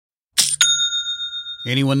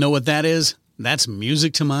Anyone know what that is? That's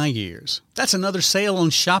music to my ears. That's another sale on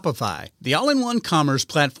Shopify, the all-in-one commerce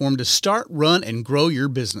platform to start, run, and grow your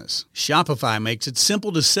business. Shopify makes it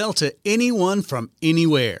simple to sell to anyone from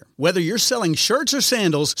anywhere. Whether you're selling shirts or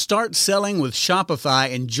sandals, start selling with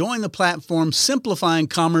Shopify and join the platform simplifying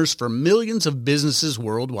commerce for millions of businesses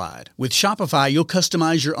worldwide. With Shopify, you'll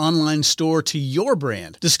customize your online store to your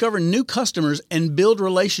brand, discover new customers, and build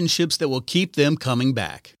relationships that will keep them coming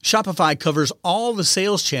back. Shopify covers all the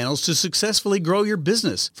sales channels to successfully grow your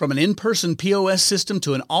business, from an in-person POS system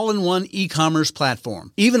to an all-in-one e-commerce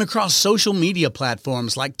platform, even across social media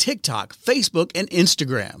platforms like TikTok, Facebook, and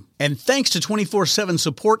Instagram. And thanks to 24/7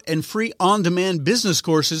 support and free on-demand business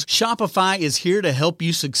courses, Shopify is here to help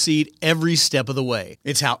you succeed every step of the way.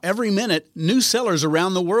 It's how every minute, new sellers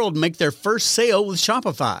around the world make their first sale with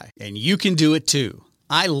Shopify. And you can do it too.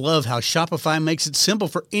 I love how Shopify makes it simple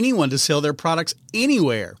for anyone to sell their products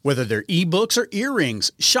anywhere. Whether they're ebooks or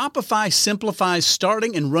earrings, Shopify simplifies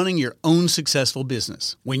starting and running your own successful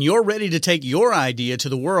business. When you're ready to take your idea to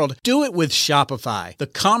the world, do it with Shopify, the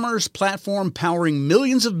commerce platform powering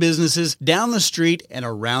millions of businesses down the street and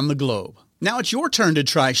around the globe. Now it's your turn to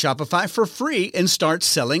try Shopify for free and start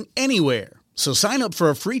selling anywhere. So sign up for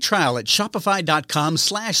a free trial at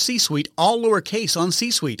shopify.com/C-Suite, all lowercase on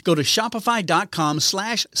C-Suite. Go to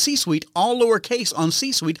shopify.com/C-Suite, all lowercase on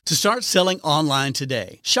C-Suite to start selling online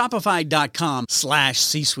today.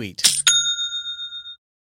 Shopify.com/C-Suite.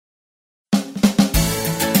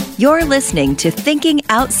 You're listening to Thinking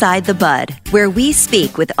Outside the Bud, where we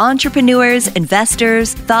speak with entrepreneurs,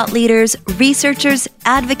 investors, thought leaders, researchers,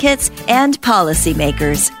 advocates, and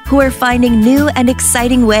policymakers who are finding new and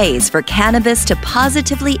exciting ways for cannabis to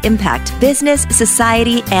positively impact business,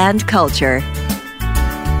 society, and culture.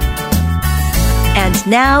 And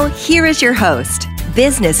now, here is your host,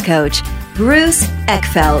 business coach, Bruce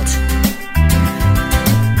Eckfeldt.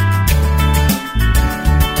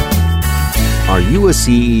 Are you a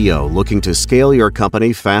CEO looking to scale your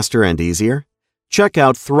company faster and easier? Check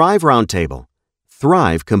out Thrive Roundtable.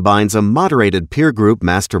 Thrive combines a moderated peer group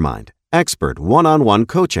mastermind, expert one-on-one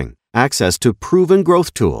coaching, access to proven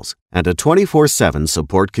growth tools, and a 24/7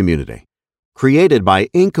 support community. Created by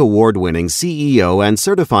Inc. award-winning CEO and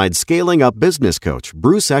certified scaling-up business coach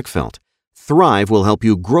Bruce Eckfeldt, Thrive will help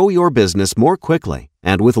you grow your business more quickly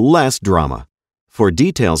and with less drama. For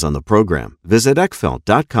details on the program, visit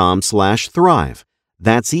eckfeldt.com/thrive.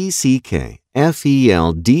 That's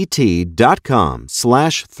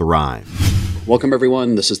ECKFELDT.com/thrive. Welcome,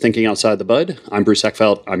 everyone. This is Thinking Outside the Bud. I'm Bruce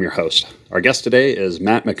Eckfeldt. I'm your host. Our guest today is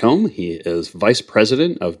Matt McComb. He is Vice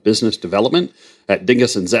President of Business Development at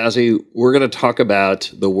Dingus & Zazy. We're going to talk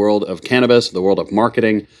about the world of cannabis, the world of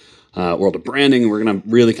marketing, world of branding. We're going to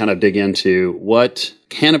really kind of dig into what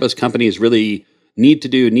cannabis companies really need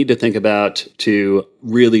to think about to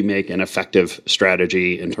really make an effective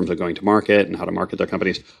strategy in terms of going to market and how to market their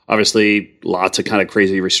companies. Obviously, lots of kind of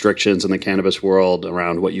crazy restrictions in the cannabis world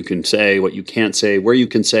around what you can say, what you can't say, where you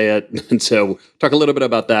can say it. And so talk a little bit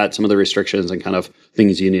about that, some of the restrictions and kind of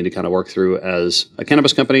things you need to kind of work through as a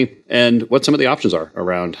cannabis company, and what some of the options are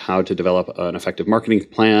around how to develop an effective marketing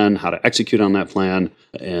plan, how to execute on that plan,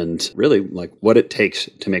 and really like what it takes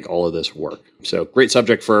to make all of this work. So great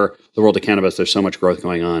subject for the world of cannabis. There's so much growth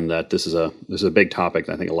going on that this is a big topic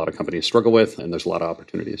that I think a lot of companies struggle with, and there's a lot of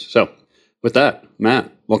opportunities. So with that, Matt,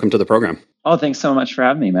 welcome to the program. Oh, thanks so much for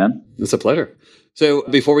having me, man. It's a pleasure. So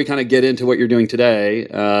before we kind of get into what you're doing today,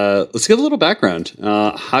 let's give a little background.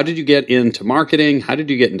 How did you get into marketing? How did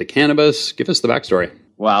you get into cannabis? Give us the backstory.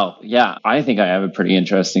 Wow. Yeah, I think I have a pretty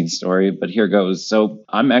interesting story, but here goes. So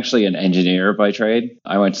I'm actually an engineer by trade.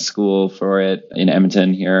 I went to school for it in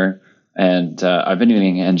Edmonton here. And I've been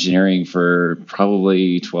doing engineering for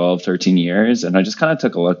probably 12, 13 years. And I just kind of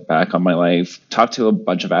took a look back on my life, talked to a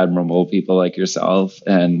bunch of admirable people like yourself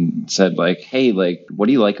and said like, hey, like, what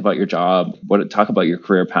do you like about your job? Talk about your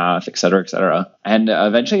career path, et cetera, et cetera. And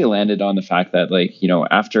eventually I landed on the fact that like, you know,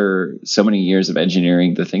 after so many years of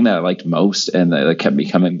engineering, the thing that I liked most and that kept me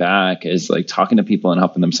coming back is like talking to people and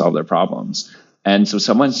helping them solve their problems. And so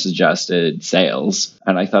someone suggested sales,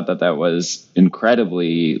 and I thought that was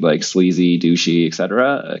incredibly like sleazy, douchey, et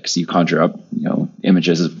cetera, because you conjure up, you know,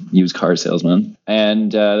 images of used car salesmen.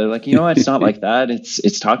 And they're like, you know what, it's not like that.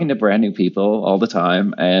 It's talking to brand new people all the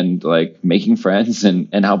time and like making friends and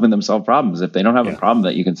helping them solve problems. If they don't have a problem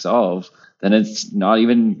that you can solve, then it's not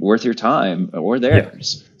even worth your time or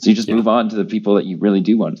theirs. So you just move on to the people that you really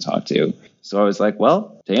do want to talk to. So I was like,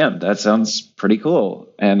 well, damn, that sounds pretty cool.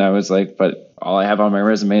 And I was like, but all I have on my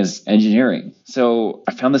resume is engineering. So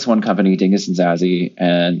I found this one company, Dingus and Zazie,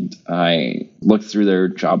 and I looked through their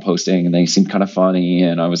job posting and they seemed kind of funny.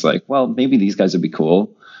 And I was like, well, maybe these guys would be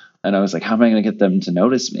cool. And I was like, how am I going to get them to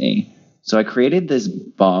notice me? So I created this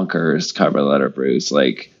bonkers cover letter, Bruce,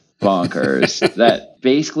 like bonkers, that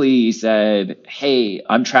basically said, hey,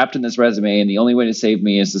 I'm trapped in this resume and the only way to save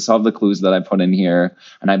me is to solve the clues that I put in here.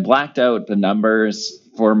 And I blacked out the numbers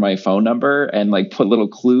for my phone number and like put little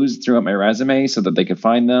clues throughout my resume so that they could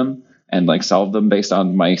find them and like solve them based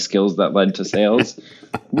on my skills that led to sales.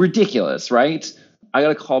 Ridiculous, right? I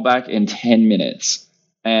got a call back in 10 minutes.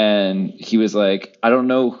 And he was like, I don't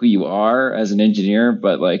know who you are as an engineer,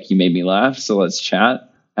 but like you made me laugh. So let's chat.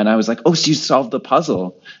 And I was like, oh, so you solved the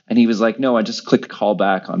puzzle. And he was like, no, I just clicked call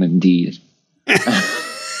back on Indeed. I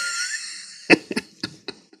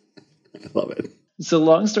love it. So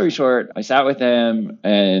long story short, I sat with him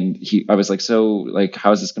and I was like, so like,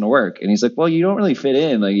 how is this going to work? And he's like, well, you don't really fit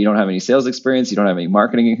in. Like you don't have any sales experience. You don't have any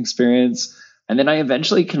marketing experience. And then I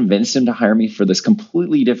eventually convinced him to hire me for this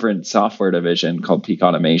completely different software division called Peak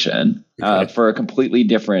Automation for a completely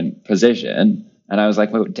different position. And I was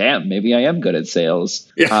like, well, damn, maybe I am good at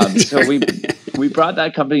sales. Yeah, so we brought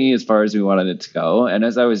that company as far as we wanted it to go. And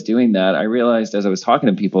as I was doing that, I realized as I was talking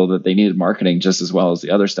to people that they needed marketing just as well as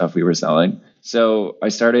the other stuff we were selling. So I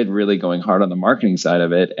started really going hard on the marketing side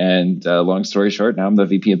of it. And long story short, now I'm the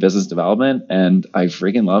VP of Business Development and I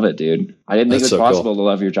freaking love it, dude. I didn't think it was possible to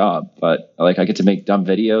love your job, but like I get to make dumb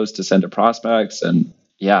videos to send to prospects and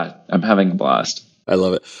yeah, I'm having a blast. I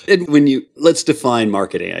love it. And let's define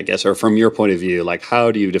marketing, I guess, or from your point of view, like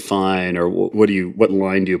how do you define or what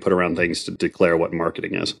line do you put around things to declare what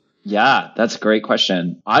marketing is? Yeah, that's a great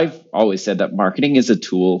question. I've always said that marketing is a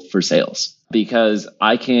tool for sales because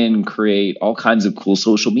I can create all kinds of cool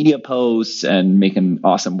social media posts and make an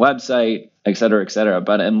awesome website, et cetera, et cetera.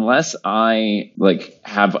 But unless I like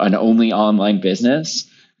have an only online business,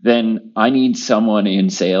 then I need someone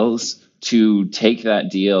in sales to take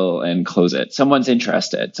that deal and close it. Someone's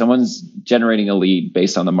interested. Someone's generating a lead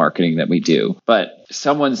based on the marketing that we do. But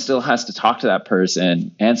someone still has to talk to that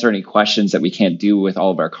person, answer any questions that we can't do with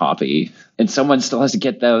all of our copy. And someone still has to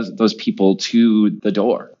get those people to the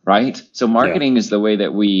door, right? So marketing is the way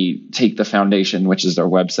that we take the foundation, which is our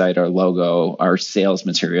website, our logo, our sales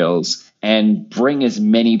materials, and bring as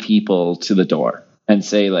many people to the door. And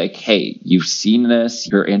say like, hey, you've seen this,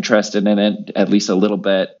 you're interested in it, at least a little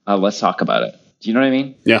bit. Let's talk about it. Do you know what I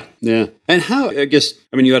mean? Yeah. And how, I guess,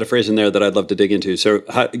 you had a phrase in there that I'd love to dig into. So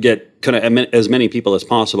how get kind of as many people as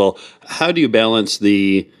possible. How do you balance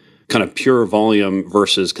the kind of pure volume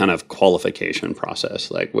versus kind of qualification process?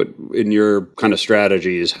 Like what in your kind of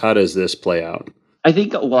strategies, how does this play out? I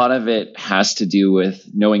think a lot of it has to do with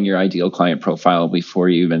knowing your ideal client profile before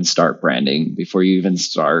you even start branding, before you even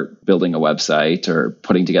start building a website or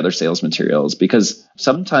putting together sales materials, because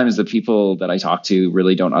sometimes the people that I talk to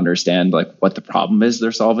really don't understand like what the problem is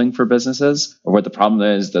they're solving for businesses or what the problem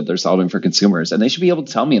is that they're solving for consumers. And they should be able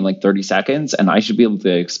to tell me in like 30 seconds, and I should be able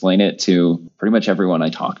to explain it to pretty much everyone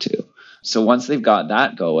I talk to. So once they've got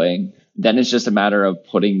that going, then it's just a matter of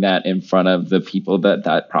putting that in front of the people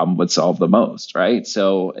that problem would solve the most, right?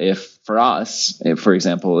 So if for us, for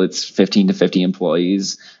example, it's 15 to 50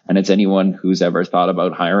 employees and it's anyone who's ever thought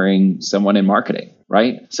about hiring someone in marketing,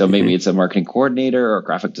 right? So maybe it's a marketing coordinator or a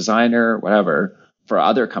graphic designer, whatever. For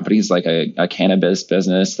other companies like a cannabis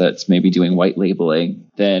business that's maybe doing white labeling,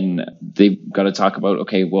 then they've got to talk about,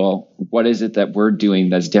 okay, well, what is it that we're doing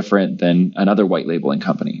that's different than another white labeling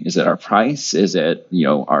company? Is it our price? Is it,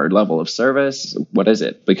 our level of service? What is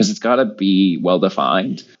it? Because it's got to be well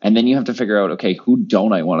defined. And then you have to figure out, okay, who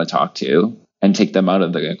don't I want to talk to and take them out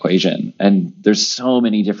of the equation? And there's so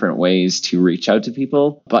many different ways to reach out to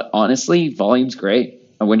people. But honestly, volume's great.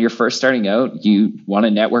 When you're first starting out, you want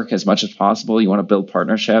to network as much as possible. You want to build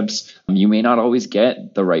partnerships. You may not always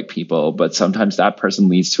get the right people, but sometimes that person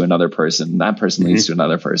leads to another person. That person leads to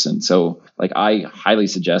another person. So like I highly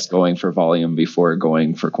suggest going for volume before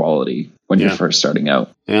going for quality when you're first starting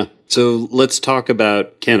out. Yeah. So let's talk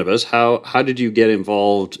about cannabis. How did you get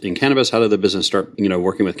involved in cannabis? How did the business start,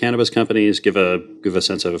 working with cannabis companies? Give a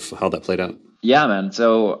sense of how that played out. Yeah, man.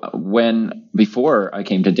 So before I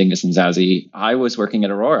came to Dingus and Zazie, I was working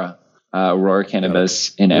at Aurora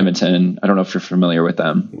Cannabis in Edmonton. I don't know if you're familiar with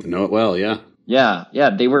them. We know it well. Yeah.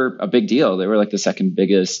 Yeah. They were a big deal. They were like the second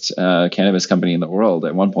biggest cannabis company in the world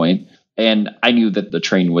at one point. And I knew that the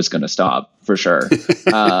train was going to stop for sure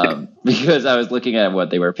because I was looking at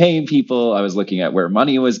what they were paying people. I was looking at where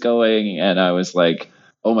money was going. And I was like,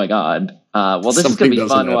 oh my God, This is going to be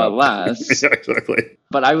fun while it lasts. Yeah, exactly.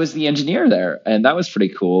 But I was the engineer there, and that was pretty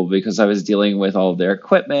cool because I was dealing with all of their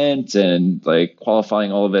equipment and like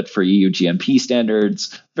qualifying all of it for EU GMP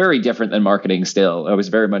standards. Very different than marketing still. I was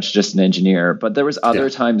very much just an engineer, but there was other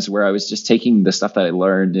times where I was just taking the stuff that I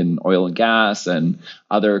learned in oil and gas and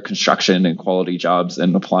other construction and quality jobs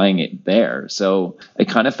and applying it there. So it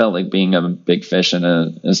kind of felt like being a big fish in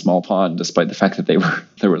a small pond, despite the fact that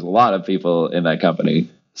there was a lot of people in that company.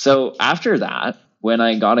 So after that, when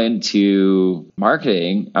I got into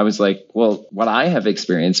marketing, I was like, well, what I have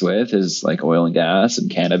experience with is like oil and gas and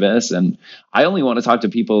cannabis. And I only want to talk to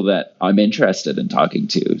people that I'm interested in talking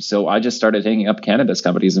to. So I just started hanging up cannabis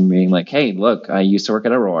companies and being like, hey, look, I used to work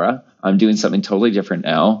at Aurora. I'm doing something totally different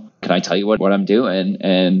now. Can I tell you what I'm doing?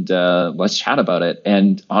 And let's chat about it.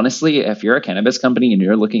 And honestly, if you're a cannabis company and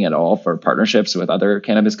you're looking at all for partnerships with other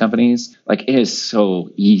cannabis companies, like it is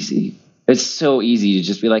so easy. It's so easy to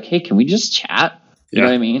just be like, hey, can we just chat? You know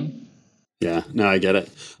what I mean? Yeah, no, I get it.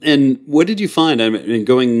 And what did you find? I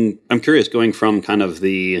mean, I'm curious, going from kind of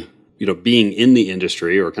the, being in the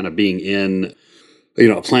industry or kind of being in,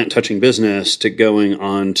 a plant touching business to going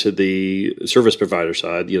on to the service provider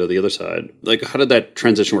side, the other side. Like, how did that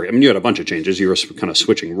transition work? I mean, you had a bunch of changes. You were kind of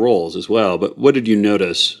switching roles as well. But what did you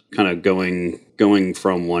notice kind of going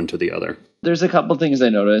from one to the other? There's a couple things I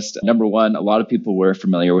noticed. Number one, a lot of people were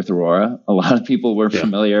familiar with Aurora. A lot of people were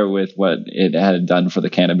familiar with what it had done for the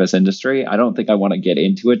cannabis industry. I don't think I want to get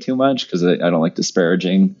into it too much because I don't like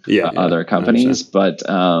disparaging other companies. But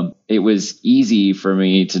it was easy for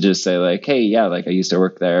me to just say like, hey, yeah, like I used to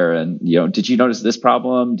work there. And, did you notice this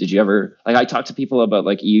problem? Did you ever, like I talk to people about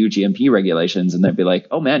like EU GMP regulations and they'd be like,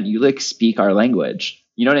 oh man, you like speak our language.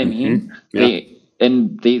 You know what I mean? Yeah.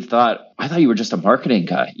 They thought, I thought you were just a marketing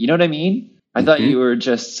guy. You know what I mean? I thought you were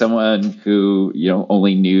just someone who,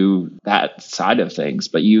 only knew that side of things,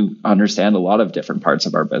 but you understand a lot of different parts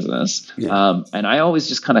of our business. Yeah. And I always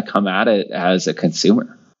just kind of come at it as a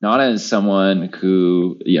consumer, not as someone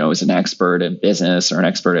who, is an expert in business or an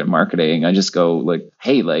expert in marketing. I just go like,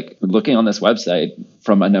 hey, like looking on this website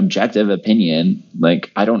from an objective opinion,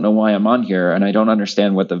 like I don't know why I'm on here and I don't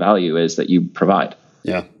understand what the value is that you provide.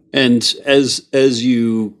 Yeah. And as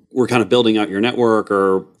you were kind of building out your network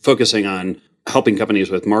or focusing on helping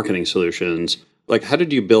companies with marketing solutions, like how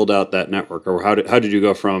did you build out that network, or how did you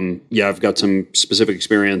go from, I've got some specific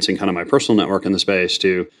experience in kind of my personal network in the space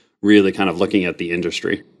to really kind of looking at the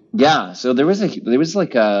industry? Yeah. So there was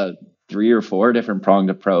like a 3 or 4 different pronged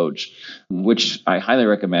approach, which I highly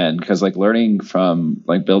recommend because like learning from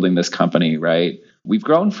like building this company, right? We've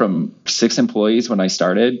grown from 6 employees when I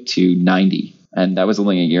started to 90. And that was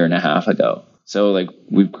only a year and a half ago. So like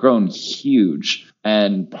we've grown huge.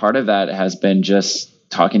 And part of that has been just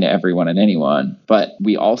talking to everyone and anyone, but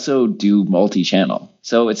we also do multi-channel.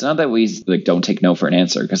 So it's not that we like don't take no for an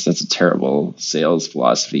answer because that's a terrible sales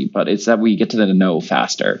philosophy, but it's that we get to the no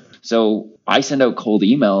faster. So I send out cold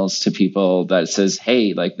emails to people that says,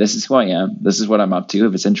 hey, like this is who I am. This is what I'm up to.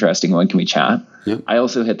 If it's interesting, when can we chat? Yep. I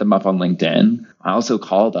also hit them up on LinkedIn. I also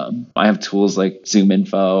call them. I have tools like Zoom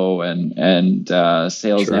Info and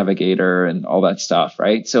Sales Navigator and all that stuff,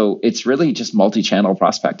 right? So it's really just multi-channel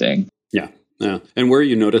prospecting. Yeah. Yeah. And where are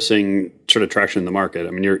you noticing sort of traction in the market?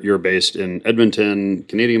 I mean, you're based in Edmonton,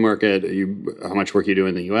 Canadian market. How much work you do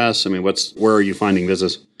in the US? I mean, where are you finding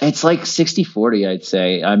business? It's like 60-40, I'd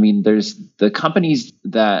say. I mean, there's the companies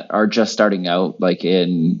that are just starting out, like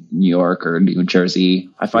in New York or New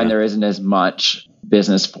Jersey. I find there isn't as much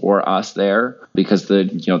business for us there because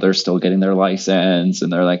they're still getting their license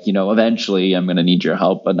and they're like, eventually I'm going to need your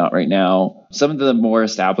help, but not right now. Some of the more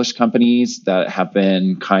established companies that have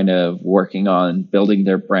been kind of working on building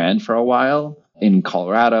their brand for a while in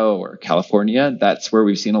Colorado or California, that's where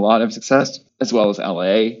we've seen a lot of success, as well as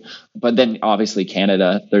LA. But then obviously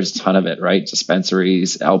Canada, there's a ton of it, right?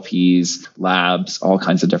 Dispensaries, LPs, labs, all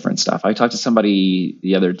kinds of different stuff. I talked to somebody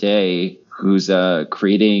the other day who's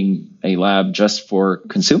creating a lab just for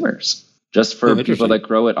consumers, just for people that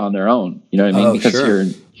grow it on their own. You know what I mean?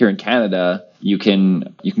 Because here in Canada, you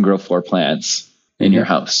can grow 4 plants in your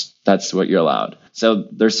house. That's what you're allowed. So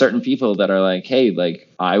there's certain people that are like, hey,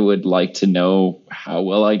 like I would like to know how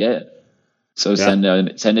well I did. So send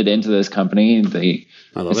it into this company. It's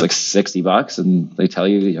like $60 and they tell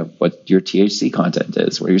you, what your THC content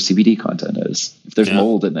is, where your CBD content is, if there's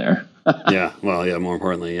mold in there. More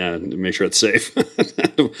importantly, make sure it's safe.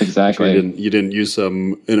 Exactly. Sure you didn't use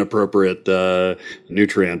some inappropriate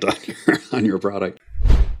nutrient on your product.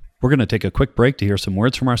 We're going to take a quick break to hear some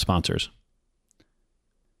words from our sponsors.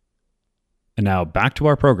 And now back to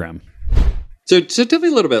our program. So tell me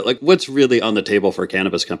a little bit, like what's really on the table for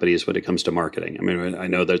cannabis companies when it comes to marketing? I mean, I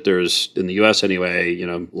know that there's, in the US anyway,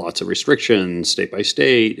 lots of restrictions, state by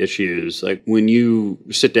state issues. Like when you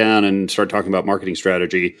sit down and start talking about marketing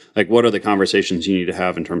strategy, like what are the conversations you need to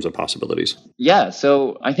have in terms of possibilities? Yeah,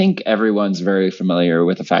 so I think everyone's very familiar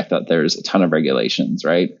with the fact that there's a ton of regulations,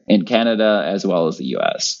 right? In Canada as well as the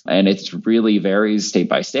US. And it really varies state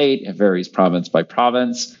by state. It varies province by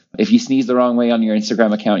province. If you sneeze the wrong way on your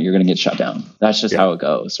Instagram account, you're going to get shut down. That's just how it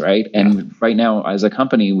goes, right? And right now, as a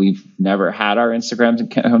company, we've never had our Instagram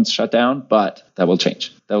accounts shut down, but that will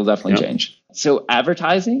change. That will definitely change. So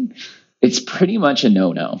advertising, it's pretty much a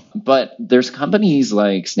no-no. But there's companies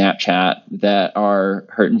like Snapchat that are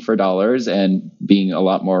hurting for dollars and being a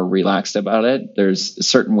lot more relaxed about it. There's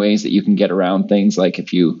certain ways that you can get around things, like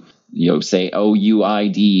if you say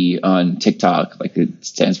OUID on TikTok, like it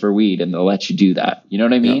stands for weed, and they'll let you do that. You know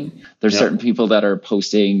what I mean? There's certain people that are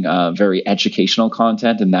posting very educational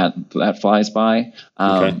content, and that flies by.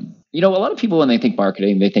 A lot of people, when they think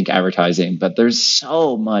marketing, they think advertising, but there's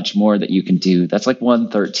so much more that you can do. That's like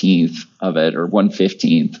 1/13 of it, or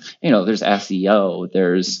 1/15. There's SEO,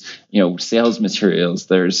 there's, sales materials,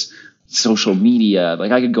 there's social media,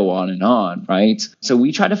 like I could go on, right? So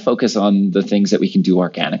we try to focus on the things that we can do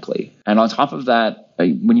organically. And on top of that,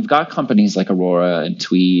 when you've got companies like Aurora and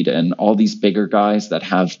Tweed and all these bigger guys that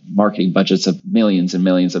have marketing budgets of millions and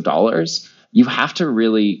millions of dollars, you have to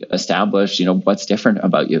really establish, what's different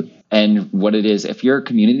about you and what it is. If you're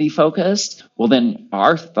community focused, well, then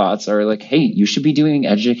our thoughts are like, hey, you should be doing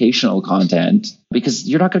educational content, because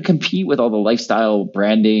you're not going to compete with all the lifestyle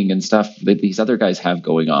branding and stuff that these other guys have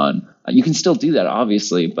going on. You can still do that,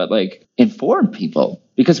 obviously, but like inform people,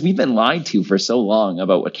 because we've been lied to for so long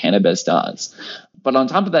about what cannabis does. But on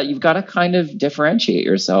top of that, you've got to kind of differentiate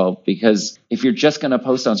yourself, because if you're just going to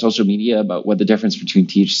post on social media about what the difference between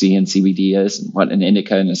THC and CBD is, and what an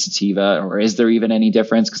indica and a sativa, or is there even any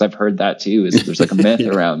difference? Because I've heard that too, is there's like a myth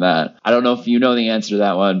around that. I don't know if you know the answer to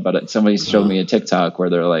that one, but somebody showed me a TikTok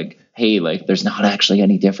where they're like, hey, like there's not actually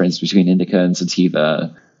any difference between indica and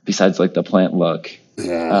sativa besides like the plant look. We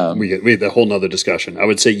had a whole nother discussion. I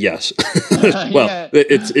would say yes. Well,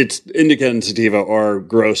 it's indica and sativa are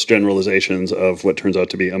gross generalizations of what turns out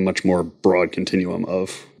to be a much more broad continuum of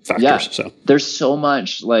factors. Yeah. So there's so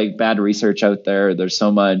much like bad research out there. There's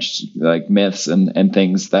so much like myths and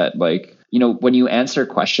things that like, when you answer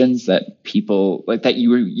questions that people like that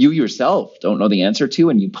you yourself don't know the answer to,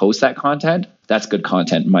 and you post that content, that's good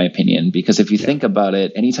content in my opinion. Because if you think about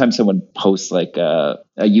it, anytime someone posts like a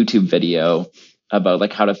YouTube video about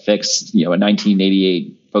like how to fix, a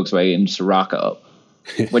 1988 Volkswagen Scirocco,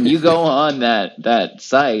 when you go on that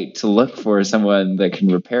site to look for someone that can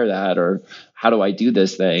repair that, or how do I do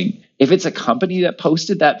this thing? If it's a company that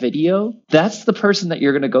posted that video, that's the person that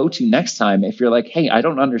you're going to go to next time. If you're like, hey, I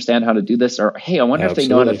don't understand how to do this, or hey, I wonder if they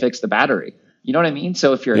know how to fix the battery. You know what I mean?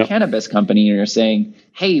 So if you're a cannabis company and you're saying,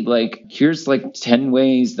 hey, like, here's like 10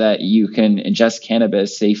 ways that you can ingest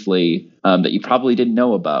cannabis safely that you probably didn't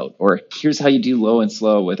know about, or here's how you do low and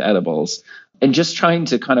slow with edibles, and just trying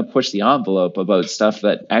to kind of push the envelope about stuff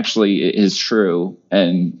that actually is true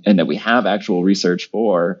and that we have actual research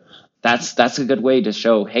for. That's a good way to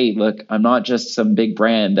show, hey, look, I'm not just some big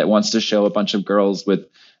brand that wants to show a bunch of girls with,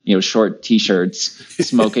 short t-shirts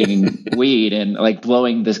smoking weed and like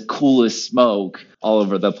blowing this coolest smoke all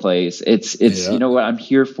over the place. It's you know what, I'm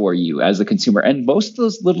here for you as a consumer. And most of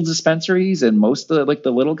those little dispensaries and most of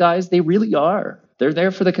the little guys, they really are. They're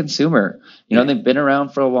there for the consumer. They've been around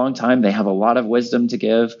for a long time. They have a lot of wisdom to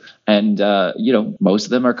give. And, most of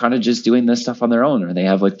them are kind of just doing this stuff on their own, or they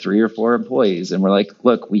have like 3 or 4 employees. And we're like,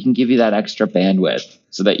 look, we can give you that extra bandwidth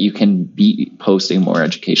so that you can be posting more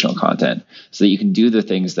educational content, so that you can do the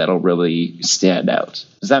things that'll really stand out.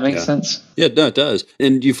 Does that make sense? Yeah, no, it does.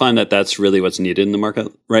 And you find that that's really what's needed in the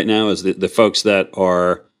market right now, is the folks that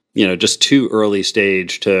are just too early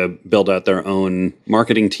stage to build out their own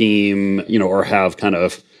marketing team, or have kind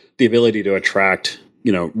of the ability to attract,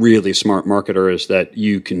 really smart marketers that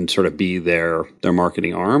you can sort of be their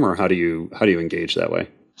marketing arm, or how do you engage that way?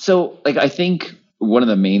 So I think one of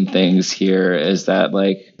the main things here is that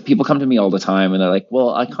people come to me all the time and they're like,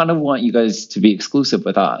 well, I kind of want you guys to be exclusive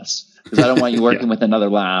with us, because I don't want you working with another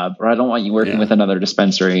lab, or I don't want you working with another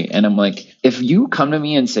dispensary. And I'm like, if you come to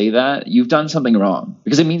me and say that, you've done something wrong,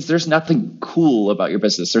 because it means there's nothing cool about your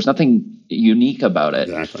business. There's nothing unique about it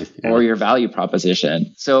or your value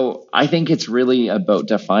proposition. So I think it's really about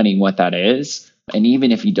defining what that is. And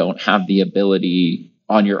even if you don't have the ability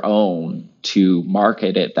on your own to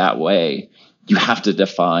market it that way, you have to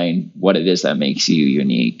define what it is that makes you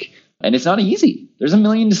unique. And it's not easy. there's a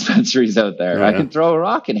million dispensaries out there. Oh, I yeah. can throw a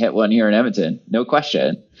rock and hit one here in Edmonton, no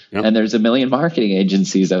question. Yep. And there's a million marketing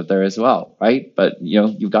agencies out there as well, right? But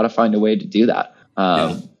you've got to find a way to do that.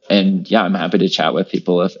 And yeah, I'm happy to chat with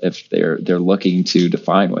people if they're looking to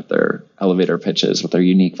define what their elevator pitch is, what their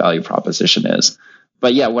unique value proposition is.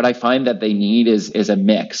 But yeah, what I find that they need is a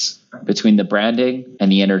mix between the branding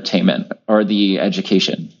and the entertainment or the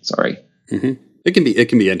education. Sorry. Mm-hmm. It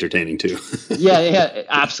can be entertaining too. yeah,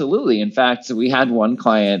 absolutely. In fact, we had one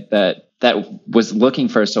client that was looking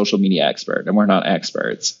for a social media expert, and we're not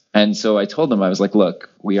experts. And so I told them, I was like, look,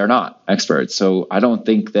 we are not experts. So I don't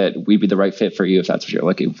think that we'd be the right fit for you if that's what you're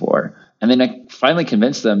looking for. And then I finally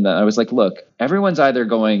convinced them that I was like, look, everyone's either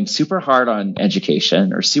going super hard on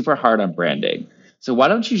education or super hard on branding. So why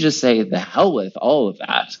don't you just say the hell with all of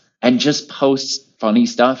that and just post funny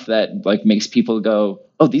stuff that like makes people go,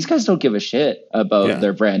 oh, these guys don't give a shit about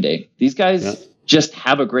their branding. These guys just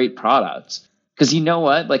have a great product. Because you know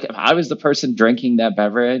what? Like if I was the person drinking that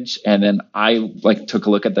beverage and then I like took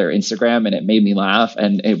a look at their Instagram and it made me laugh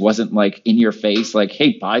and it wasn't like in your face, like,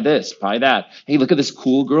 hey, buy this, buy that. Hey, look at this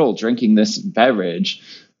cool girl drinking this beverage.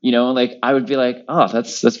 Like I would be like, oh,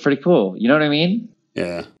 that's pretty cool. You know what I mean?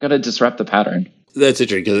 Yeah. Got to disrupt the pattern. That's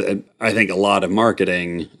interesting because I think a lot of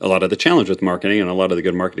the challenge with marketing and a lot of the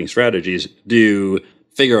good marketing strategies do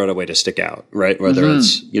figure out a way to stick out, right? Whether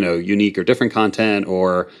it's, unique or different content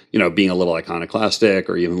or, being a little iconoclastic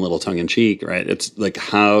or even a little tongue in cheek, right? It's like,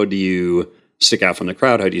 how do you stick out from the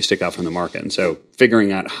crowd? How do you stick out from the market? And so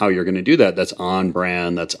figuring out how you're going to do that, that's on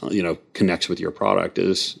brand, that's, connects with your product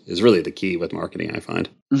is really the key with marketing, I find.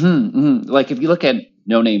 Like if you look at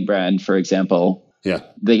No Name Brand, for example,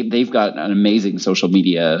 they've got an amazing social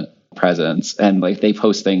media presence. And like they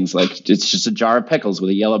post things like it's just a jar of pickles with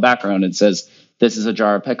a yellow background and says, this is a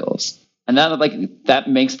jar of pickles. And that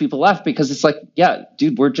makes people laugh because it's like, yeah,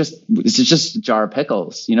 dude, this is just a jar of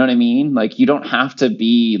pickles. You know what I mean? Like you don't have to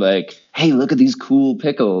be like, hey, look at these cool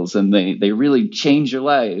pickles. And they really change your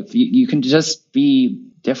life. You can just be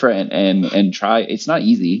different and try. It's not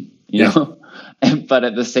easy, you know, but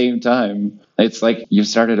at the same time, it's like you've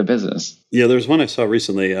started a business. Yeah. There's one I saw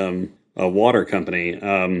recently, a water company.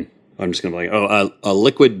 I'm just going to be like, a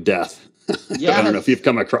Liquid Death. Yeah, I don't know if you've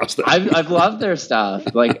come across that. I've loved their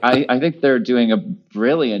stuff. Like I think they're doing a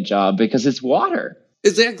brilliant job because it's water.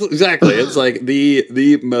 Exactly. It's like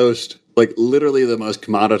the most, like literally the most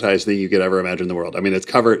commoditized thing you could ever imagine in the world. I mean, it's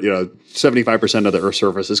covered, 75% of the Earth's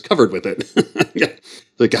surface is covered with it.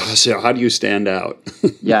 Like, so how do you stand out?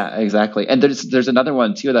 Yeah, exactly. And there's another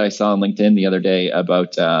one too that I saw on LinkedIn the other day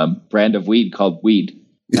about brand of weed called Weed.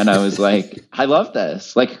 And I was like, I love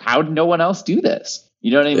this. Like, how did no one else do this? You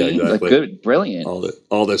know what I mean? Exactly. Like, good, brilliant.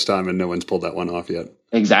 All this time and no one's pulled that one off yet.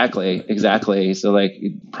 Exactly. So like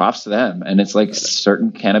props to them. And it's like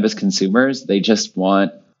certain cannabis consumers, they just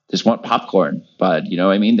want popcorn, but you know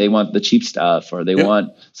what I mean? They want the cheap stuff or they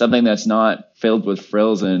want something that's not filled with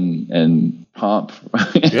frills and pomp.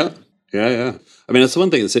 Yeah. I mean, that's the one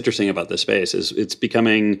thing that's interesting about this space is it's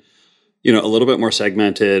becoming, a little bit more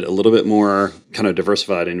segmented, a little bit more kind of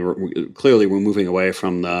diversified. And clearly we're moving away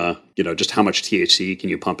from the, just how much THC can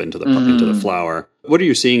you pump into the flower. What are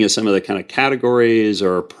you seeing as some of the kind of categories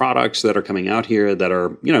or products that are coming out here that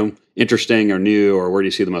are, interesting or new, or where do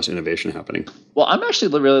you see the most innovation happening? Well, I'm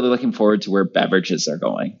actually really looking forward to where beverages are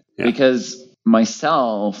going because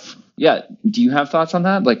myself, do you have thoughts on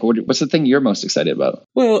that? Like, what's the thing you're most excited about?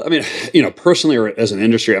 Well, I mean, personally or as an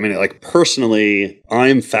industry, personally,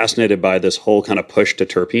 I'm fascinated by this whole kind of push to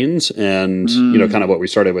terpenes and, kind of what we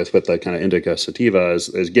started with the kind of indica sativa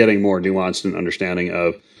is getting more nuanced and understanding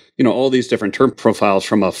of, all these different term profiles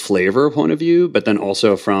from a flavor point of view, but then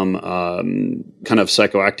also from kind of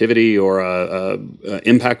psychoactivity or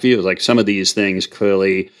impact view. Like some of these things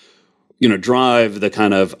clearly drive the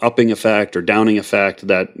kind of upping effect or downing effect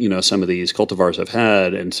that, some of these cultivars have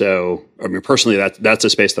had. And so, I mean, personally, that's a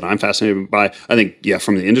space that I'm fascinated by. I think,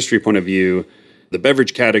 from the industry point of view, the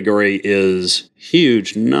beverage category is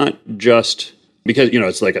huge, not just because,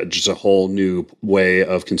 it's like just a whole new way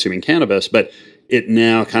of consuming cannabis, but it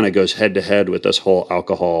now kind of goes head to head with this whole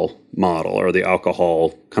alcohol model or the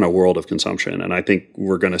alcohol kind of world of consumption. And I think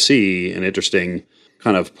we're going to see an interesting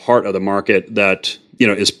kind of part of the market that,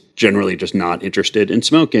 is generally just not interested in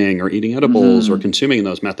smoking or eating edibles or consuming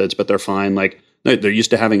those methods, but they're fine. Like they're used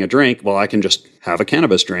to having a drink. Well, I can just have a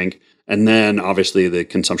cannabis drink. And then obviously the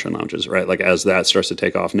consumption lounges, right? Like as that starts to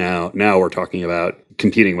take off now we're talking about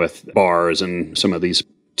competing with bars and some of these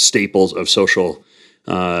staples of social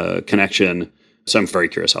connection. So I'm very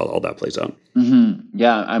curious how all that plays out. Mm-hmm.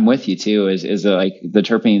 Yeah, I'm with you too. Is like the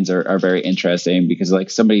terpenes are very interesting because like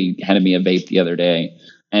somebody handed me a vape the other day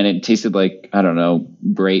and it tasted like, I don't know,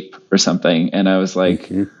 grape or something. And I was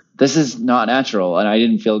like, this is not natural, and I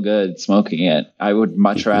didn't feel good smoking it. I would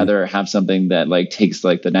much rather have something that like takes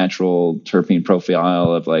like the natural terpene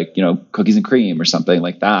profile of like, you know, cookies and cream or something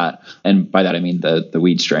like that. And by that I mean the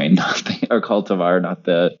weed strain, not or cultivar, not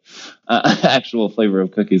the actual flavor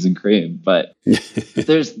of cookies and cream. But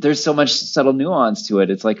there's so much subtle nuance to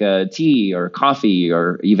it. It's like a tea or coffee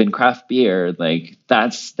or even craft beer. Like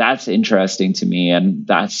that's interesting to me, and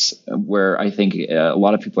that's where I think a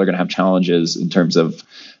lot of people are going to have challenges in terms of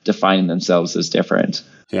defining themselves as different.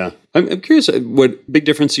 Yeah. I'm curious, what big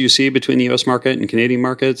difference do you see between the U.S. market and Canadian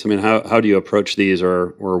markets? I mean, how do you approach these,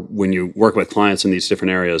 or when you work with clients in these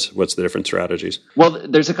different areas, what's the different strategies? Well,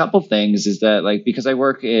 there's a couple things. Is that like, because I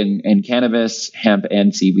work in cannabis, hemp,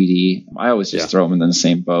 and CBD, I always just throw them in the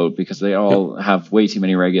same boat because they all have way too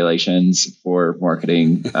many regulations for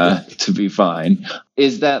marketing to be fine.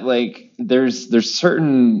 Is that like, there's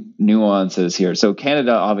certain nuances here. So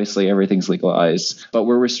Canada, obviously everything's legalized, but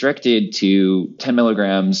we're restricted to 10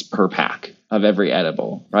 milligrams per pack of every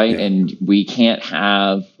edible, right? Yeah. And we can't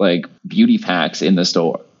have like beauty packs in the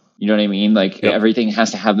store. You know what I mean? Like everything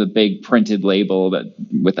has to have the big printed label that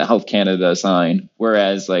with the Health Canada sign.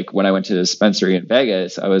 Whereas like when I went to the dispensary in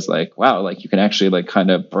Vegas, I was like, wow, like you can actually like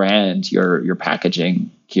kind of brand your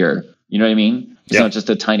packaging here. You know what I mean? It's not just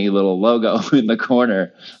a tiny little logo in the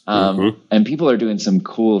corner. And people are doing some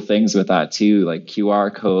cool things with that too, like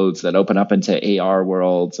QR codes that open up into AR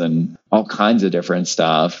worlds and all kinds of different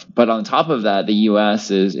stuff. But on top of that, the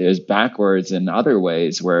US is backwards in other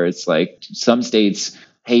ways, where it's like some states,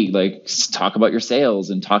 hey, like talk about your sales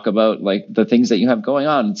and talk about like the things that you have going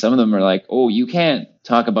on. And some of them are like, oh, you can't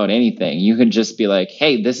talk about anything. You can just be like,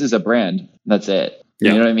 hey, this is a brand. That's it. You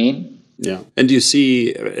know what I mean? Yeah. And do you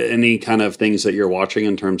see any kind of things that you're watching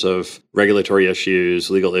in terms of regulatory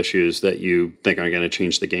issues, legal issues that you think are going to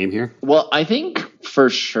change the game here? Well, I think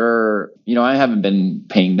for sure, you know, I haven't been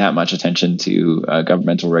paying that much attention to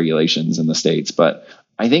governmental regulations in the States, but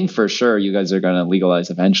I think for sure you guys are going to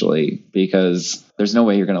legalize eventually, because there's no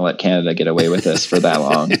way you're going to let Canada get away with this for that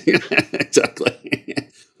long. Exactly.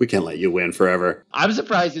 We can't let you win forever. I'm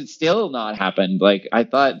surprised it's still not happened. Like I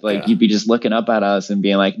thought like you'd be just looking up at us and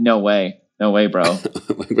being like, no way, bro.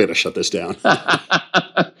 We got to shut this down.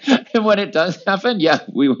 And when it does happen,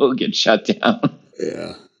 we will get shut down.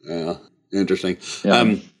 Yeah. Interesting.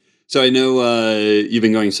 Yeah. So I know you've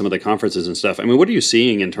been going to some of the conferences and stuff. I mean, what are you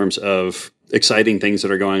seeing in terms of exciting things that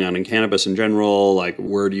are going on in cannabis in general? Like,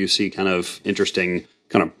 where do you see kind of interesting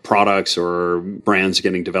kind of products or brands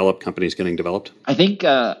getting developed, companies getting developed? I think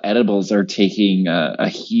edibles are taking a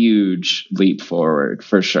huge leap forward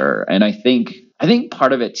for sure. And I think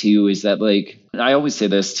part of it too is that like, I always say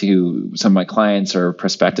this to some of my clients or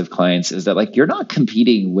prospective clients, is that like, you're not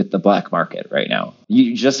competing with the black market right now.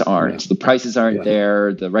 You just aren't. The prices aren't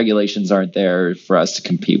there. The regulations aren't there for us to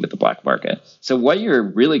compete with the black market. So what you're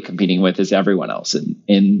really competing with is everyone else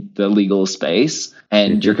in the legal space.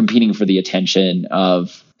 And you're competing for the attention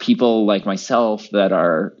of people like myself that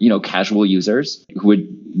are, you know, casual users who would,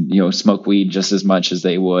 you know, smoke weed just as much as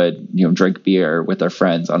they would, you know, drink beer with their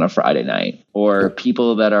friends on a Friday night, or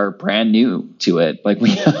people that are brand new to it. Like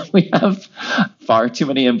we have far too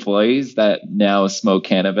many employees that now smoke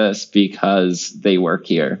cannabis because they work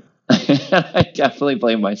here. I definitely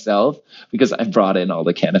blame myself because I brought in all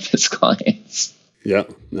the cannabis clients. Yeah,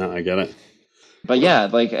 no, I get it. But yeah,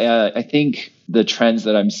 like I think the trends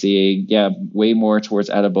that I'm seeing, way more towards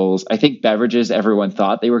edibles. I think beverages, everyone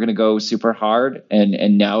thought they were going to go super hard,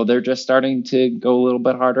 and now they're just starting to go a little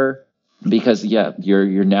bit harder, because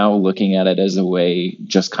you're now looking at it as a way,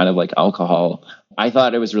 just kind of like alcohol. I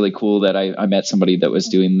thought it was really cool that I met somebody that was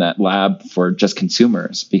doing that lab for just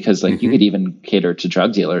consumers, because like you could even cater to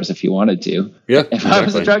drug dealers if you wanted to. Yeah, if I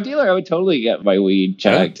was a drug dealer, I would totally get my weed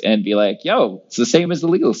checked and be like, yo, it's the same as the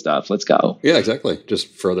legal stuff. Let's go. Yeah, exactly. Just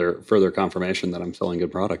further confirmation that I'm selling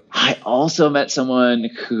good product. I also met someone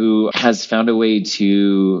who has found a way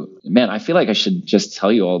to, man, I feel like I should just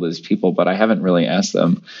tell you all these people, but I haven't really asked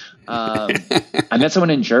them. I met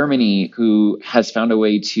someone in Germany who has found a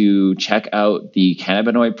way to check out the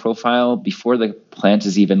cannabinoid profile before the plant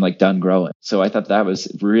is even like done growing. So I thought that was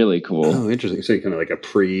really cool. Oh, interesting. So kind of like a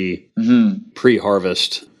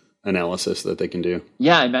pre-harvest analysis that they can do.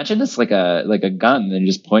 Yeah, imagine it's like a gun, and you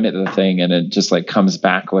just point at the thing and it just like comes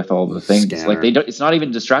back with all the things. Scanner. Like it's not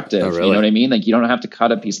even destructive. Oh, really? You know what I mean? Like you don't have to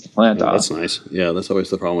cut a piece of the plant off. That's nice. Yeah, that's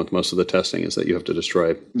always the problem with most of the testing, is that you have to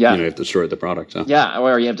destroy you have to destroy the product. Huh? Yeah,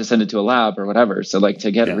 or you have to send it to a lab or whatever. So like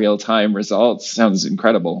to get real-time results sounds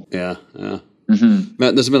incredible. Yeah. Mm-hmm.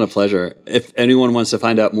 Matt, this has been a pleasure. If anyone wants to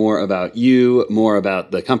find out more about you, more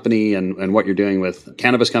about the company and what you're doing with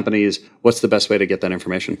cannabis companies, what's the best way to get that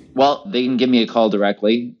information? Well, they can give me a call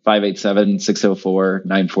directly,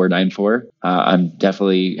 587-604-9494. I'm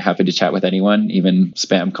definitely happy to chat with anyone, even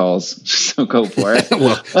spam calls. So go for it.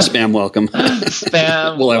 Well, spam welcome.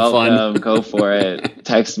 Spam we'll have welcome. fun. Go for it.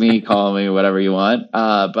 Text me, call me, whatever you want.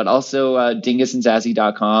 But also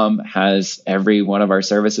dingusandzazie.com has every one of our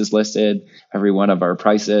services listed, every one of our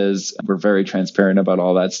prices. We're very transparent about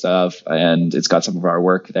all that stuff. And it's got some of our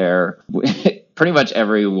work there. Pretty much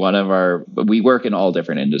every one of we work in all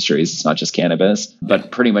different industries. It's not just cannabis, but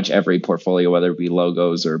pretty much every portfolio, whether it be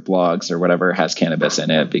logos or blogs or whatever, has cannabis in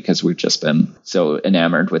it because we've just been so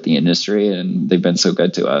enamored with the industry and they've been so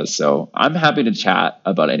good to us. So I'm happy to chat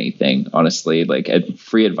about anything, honestly, like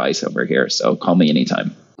free advice over here. So call me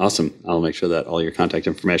anytime. Awesome. I'll make sure that all your contact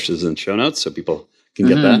information is in show notes so people can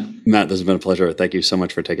get that. Matt, this has been a pleasure. Thank you so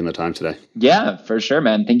much for taking the time today. Yeah, for sure,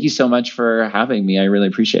 man. Thank you so much for having me. I really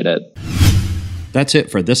appreciate it. That's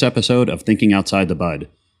it for this episode of Thinking Outside the Bud.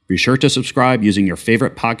 Be sure to subscribe using your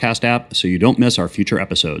favorite podcast app so you don't miss our future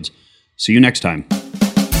episodes. See you next time.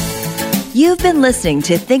 You've been listening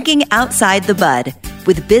to Thinking Outside the Bud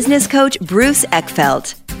with business coach Bruce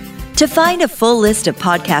Eckfeldt. To find a full list of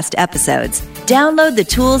podcast episodes, download the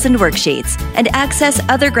tools and worksheets, and access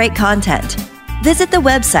other great content, visit the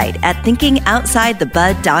website at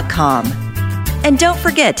thinkingoutsidethebud.com. And don't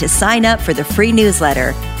forget to sign up for the free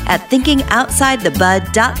newsletter at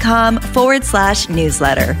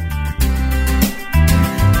thinkingoutsidethebud.com/newsletter.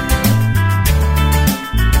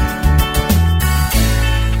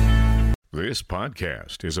 This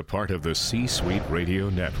podcast is a part of the C-Suite Radio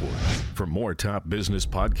Network. For more top business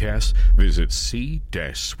podcasts, visit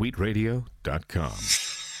c-suiteradio.com.